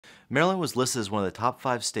Maryland was listed as one of the top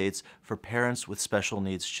 5 states for parents with special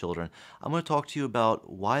needs children. I'm going to talk to you about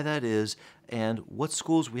why that is and what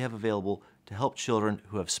schools we have available to help children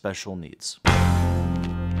who have special needs.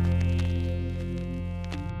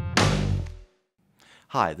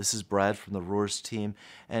 Hi, this is Brad from the Rohrs team,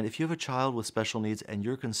 and if you have a child with special needs and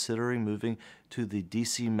you're considering moving to the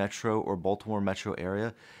DC metro or Baltimore metro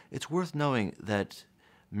area, it's worth knowing that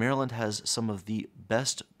Maryland has some of the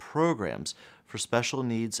best programs for special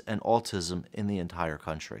needs and autism in the entire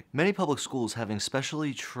country. Many public schools having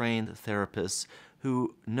specially trained therapists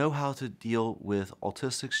who know how to deal with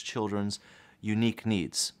autistic children's unique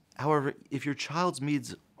needs. However, if your child's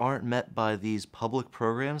needs aren't met by these public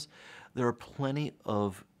programs, there are plenty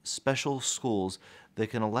of special schools that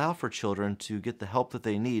can allow for children to get the help that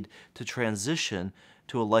they need to transition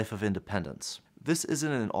to a life of independence. This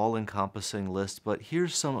isn't an all-encompassing list, but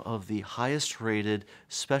here's some of the highest-rated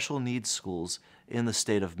special needs schools in the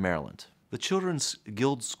state of Maryland. The Children's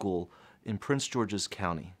Guild School in Prince George's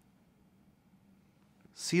County.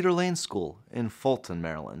 Cedar Lane School in Fulton,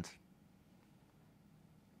 Maryland.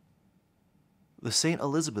 The St.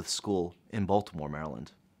 Elizabeth School in Baltimore,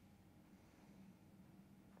 Maryland.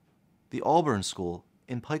 The Auburn School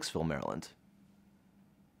in Pikesville, Maryland.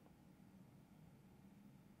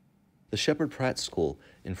 The Shepherd Pratt School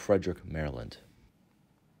in Frederick, Maryland.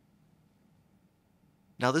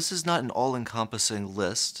 Now, this is not an all-encompassing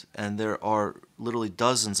list, and there are literally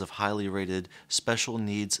dozens of highly rated special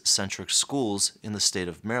needs-centric schools in the state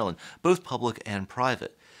of Maryland, both public and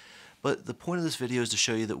private. But the point of this video is to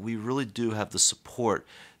show you that we really do have the support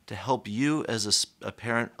to help you as a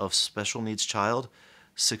parent of special needs child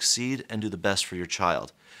succeed and do the best for your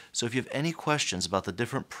child. So if you have any questions about the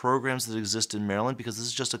different programs that exist in Maryland, because this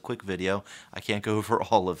is just a quick video, I can't go over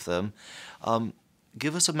all of them,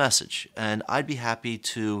 give us a message, and I'd be happy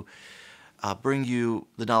to bring you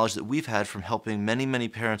the knowledge that we've had from helping many, many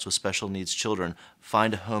parents with special needs children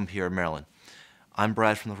find a home here in Maryland. I'm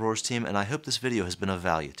Brad from the Rohrs team, and I hope this video has been of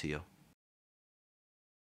value to you.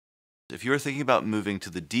 If you're thinking about moving to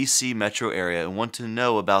the DC metro area and want to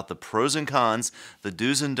know about the pros and cons, the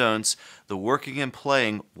do's and don'ts, the working and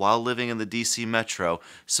playing while living in the DC metro,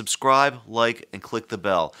 subscribe, like, and click the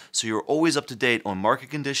bell so you're always up to date on market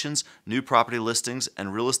conditions, new property listings,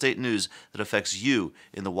 and real estate news that affects you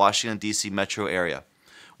in the Washington, DC metro area.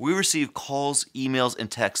 We receive calls, emails,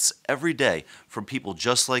 and texts every day from people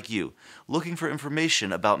just like you looking for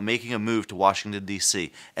information about making a move to Washington,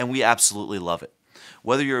 D.C., and we absolutely love it.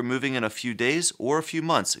 Whether you're moving in a few days or a few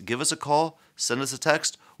months, give us a call, send us a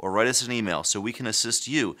text, or write us an email so we can assist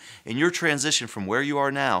you in your transition from where you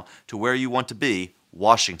are now to where you want to be,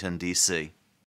 Washington, D.C.